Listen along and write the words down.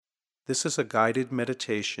This is a guided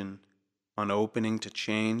meditation on opening to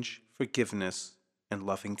change, forgiveness, and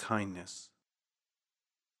loving kindness.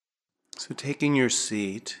 So taking your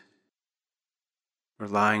seat or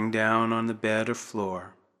lying down on the bed or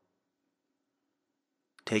floor,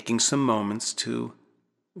 taking some moments to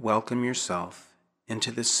welcome yourself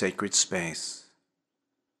into this sacred space.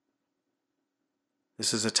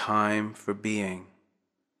 This is a time for being,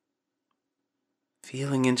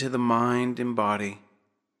 feeling into the mind and body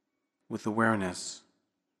with awareness.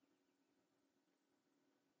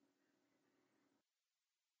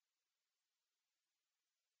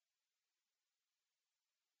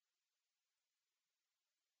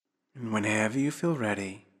 And whenever you feel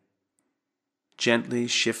ready, gently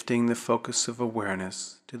shifting the focus of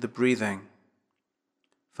awareness to the breathing,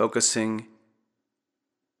 focusing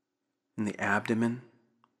in the abdomen,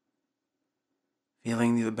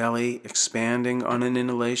 feeling the belly expanding on an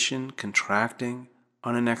inhalation, contracting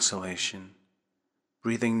on an exhalation,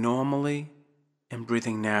 breathing normally and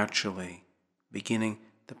breathing naturally, beginning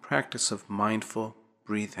the practice of mindful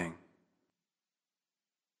breathing.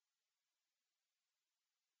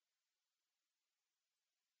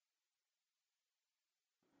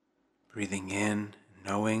 Breathing in,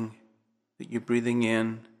 knowing that you're breathing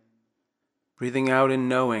in, breathing out and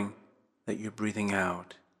knowing that you're breathing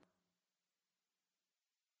out.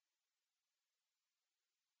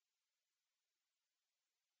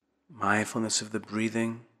 Mindfulness of the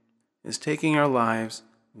breathing is taking our lives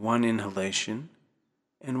one inhalation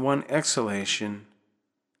and one exhalation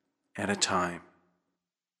at a time.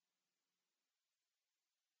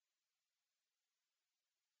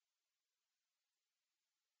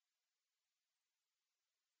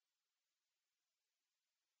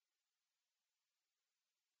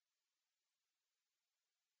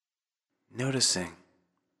 Noticing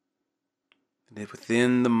that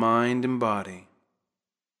within the mind and body,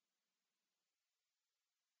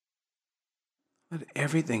 that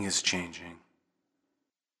everything is changing.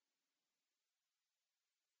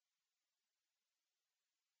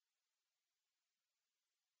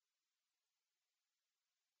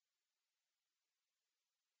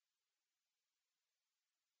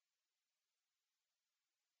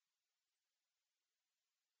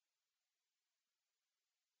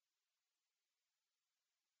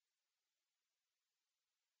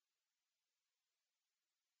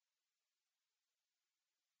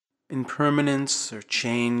 Impermanence or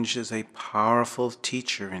change is a powerful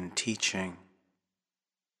teacher in teaching.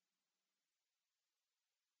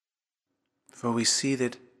 For we see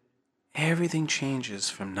that everything changes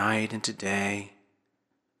from night into day,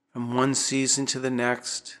 from one season to the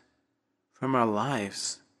next, from our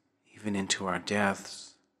lives even into our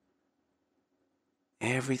deaths.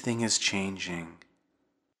 Everything is changing.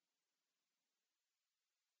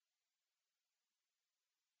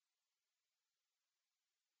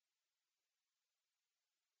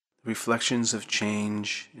 The reflections of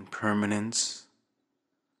change, impermanence,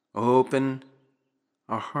 open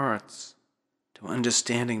our hearts to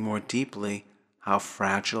understanding more deeply how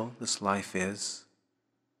fragile this life is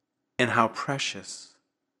and how precious.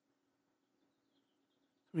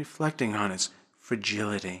 Reflecting on its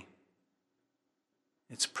fragility,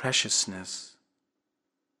 its preciousness,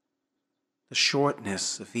 the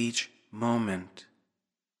shortness of each moment.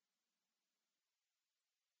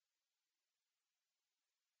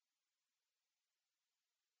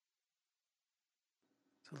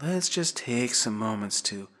 So let's just take some moments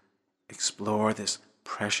to explore this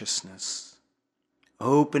preciousness,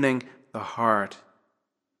 opening the heart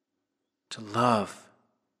to love,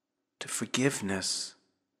 to forgiveness.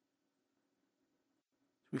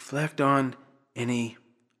 Reflect on any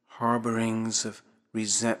harborings of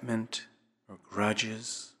resentment or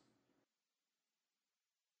grudges.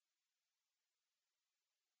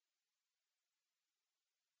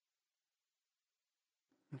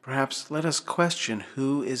 And perhaps let us question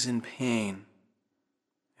who is in pain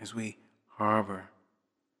as we harbor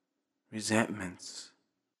resentments.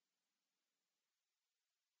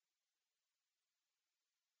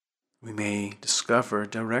 We may discover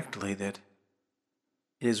directly that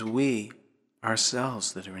it is we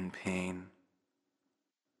ourselves that are in pain,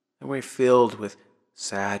 that we're filled with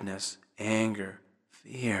sadness, anger,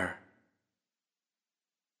 fear.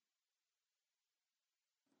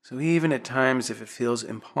 So even at times, if it feels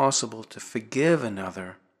impossible to forgive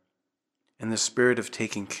another in the spirit of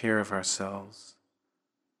taking care of ourselves,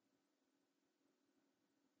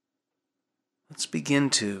 let's begin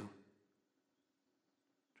to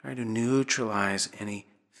try to neutralize any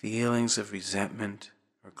feelings of resentment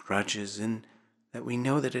or grudges, and that we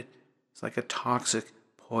know that it's like a toxic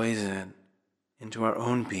poison into our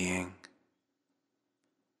own being.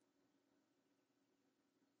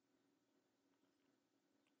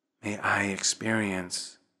 May I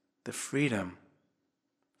experience the freedom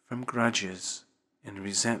from grudges and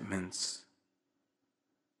resentments,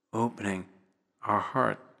 opening our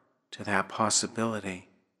heart to that possibility.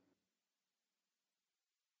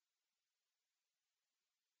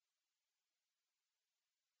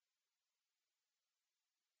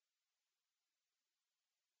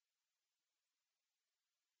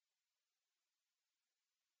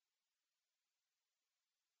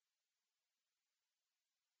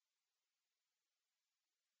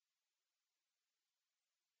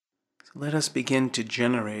 So let us begin to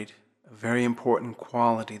generate a very important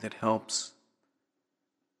quality that helps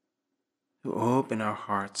to open our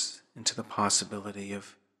hearts into the possibility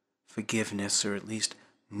of forgiveness, or at least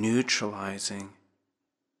neutralizing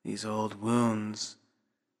these old wounds,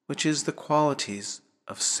 which is the qualities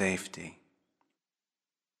of safety.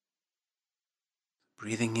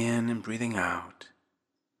 Breathing in and breathing out,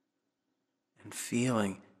 and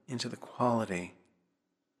feeling into the quality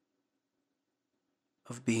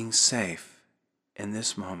of being safe in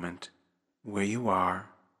this moment where you are.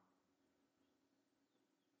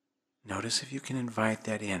 Notice if you can invite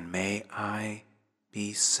that in. May I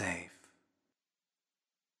be safe.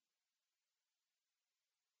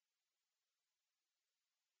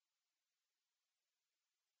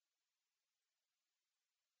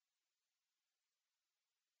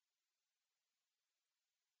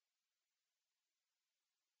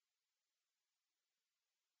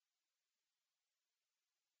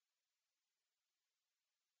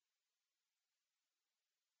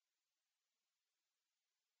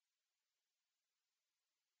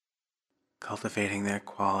 Cultivating that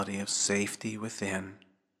quality of safety within,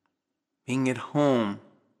 being at home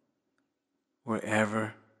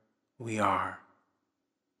wherever we are.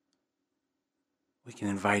 We can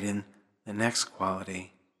invite in the next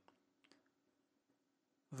quality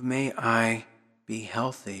of may I be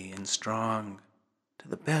healthy and strong to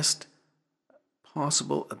the best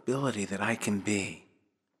possible ability that I can be.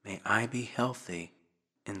 May I be healthy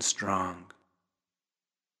and strong.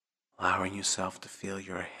 Allowing yourself to feel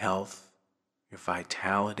your health, your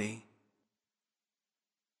vitality.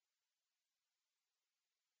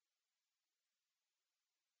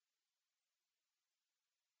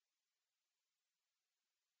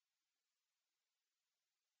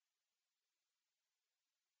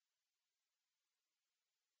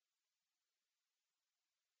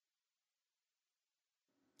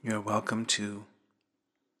 You're welcome to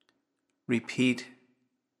repeat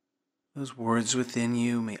those words within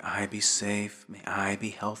you. May I be safe. May I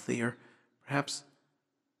be healthy. Or perhaps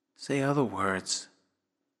say other words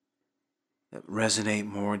that resonate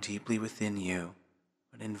more deeply within you,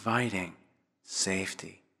 but inviting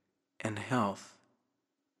safety and health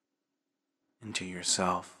into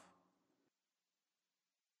yourself.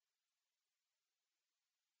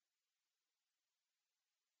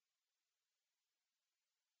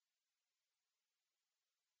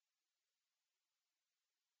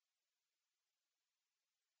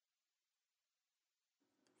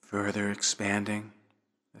 Further expanding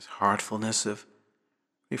this heartfulness of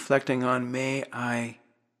reflecting on may I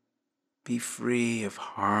be free of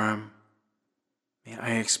harm. May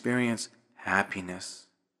I experience happiness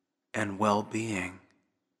and well-being,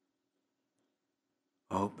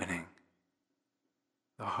 opening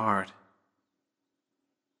the heart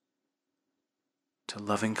to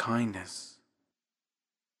loving kindness.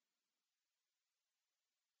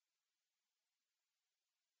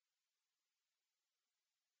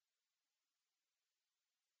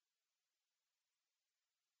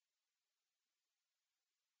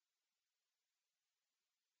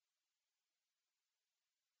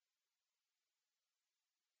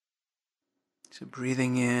 So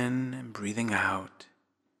breathing in and breathing out,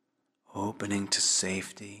 opening to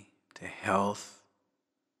safety, to health,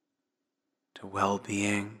 to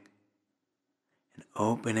well-being, and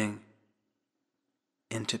opening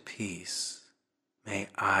into peace. May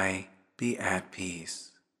I be at peace.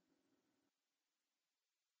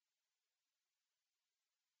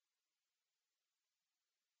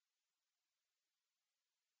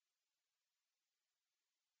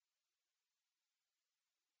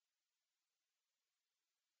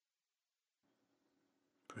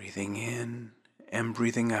 Breathing in and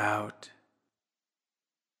breathing out,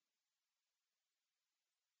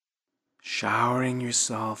 showering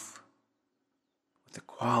yourself with the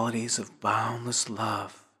qualities of boundless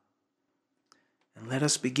love. And let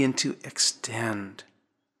us begin to extend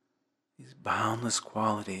these boundless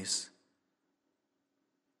qualities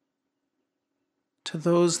to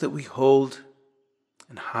those that we hold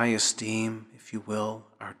in high esteem, if you will,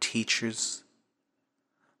 our teachers,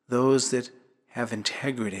 those that have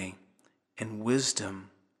integrity and wisdom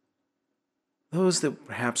those that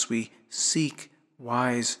perhaps we seek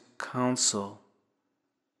wise counsel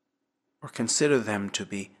or consider them to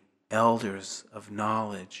be elders of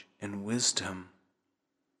knowledge and wisdom,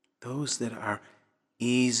 those that are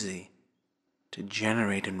easy to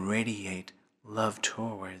generate and radiate love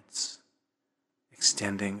towards,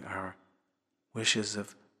 extending our wishes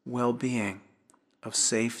of well-being, of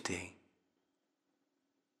safety,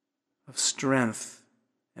 of strength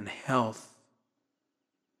and health,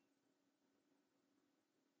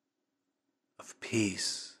 of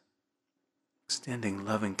peace, extending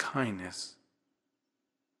loving kindness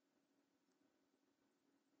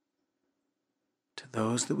to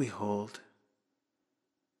those that we hold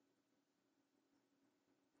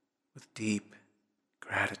with deep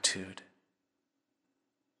gratitude.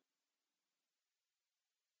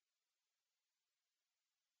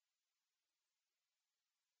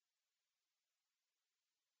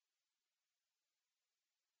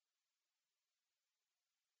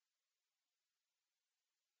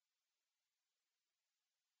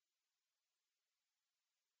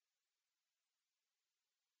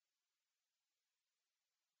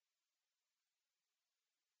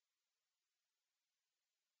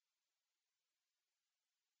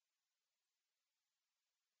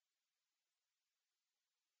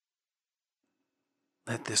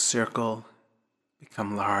 Let this circle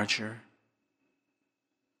become larger,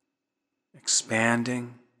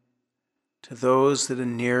 expanding to those that are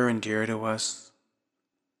near and dear to us,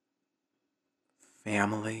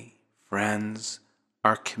 family, friends,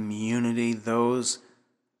 our community, those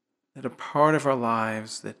that are part of our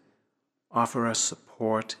lives that offer us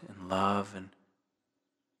support and love, and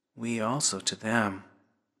we also to them,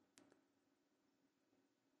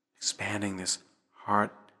 expanding this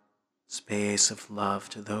heart space of love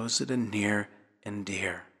to those that are near and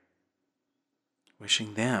dear,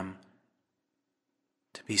 wishing them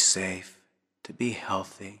to be safe, to be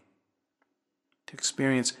healthy, to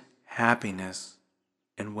experience happiness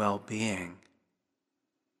and well-being,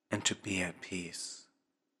 and to be at peace.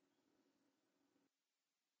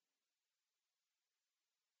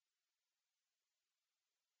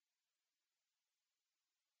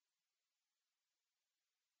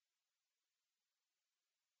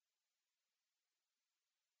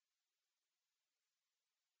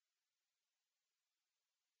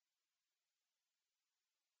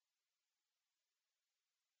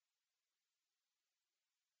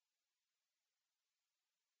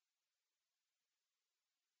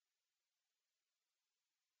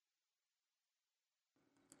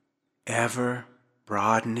 Ever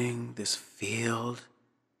broadening this field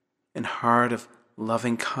and heart of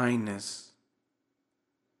loving kindness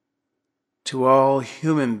to all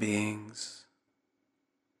human beings,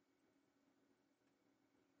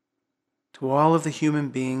 to all of the human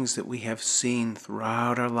beings that we have seen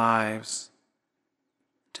throughout our lives,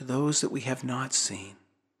 to those that we have not seen.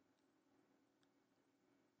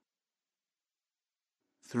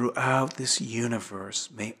 Throughout this universe,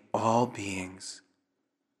 may all beings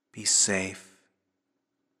be safe,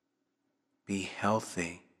 be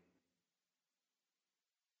healthy,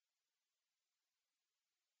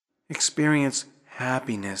 experience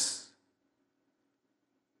happiness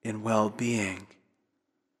and well-being,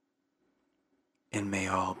 and may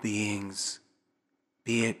all beings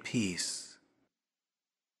be at peace.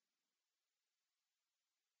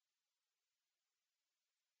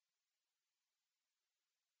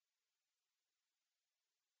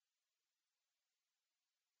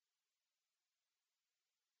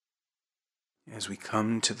 As we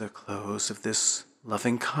come to the close of this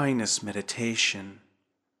loving kindness meditation,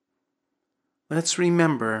 let's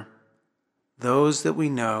remember those that we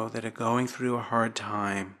know that are going through a hard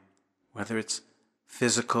time, whether it's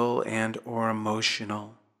physical and or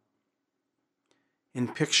emotional, in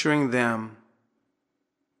picturing them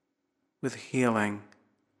with healing,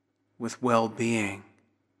 with well-being,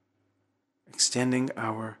 extending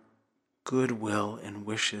our goodwill and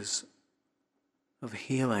wishes of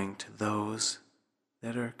healing to those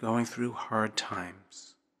that are going through hard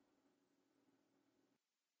times.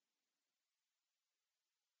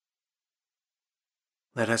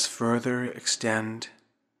 Let us further extend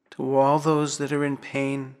to all those that are in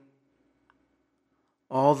pain,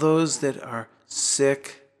 all those that are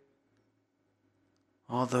sick,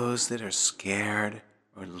 all those that are scared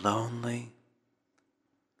or lonely,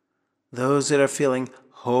 those that are feeling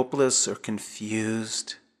hopeless or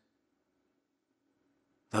confused,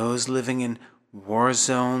 those living in war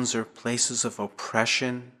zones or places of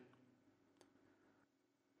oppression.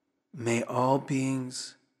 May all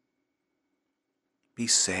beings be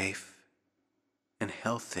safe and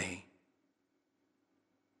healthy,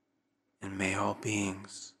 and may all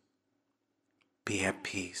beings Be at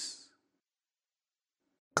peace.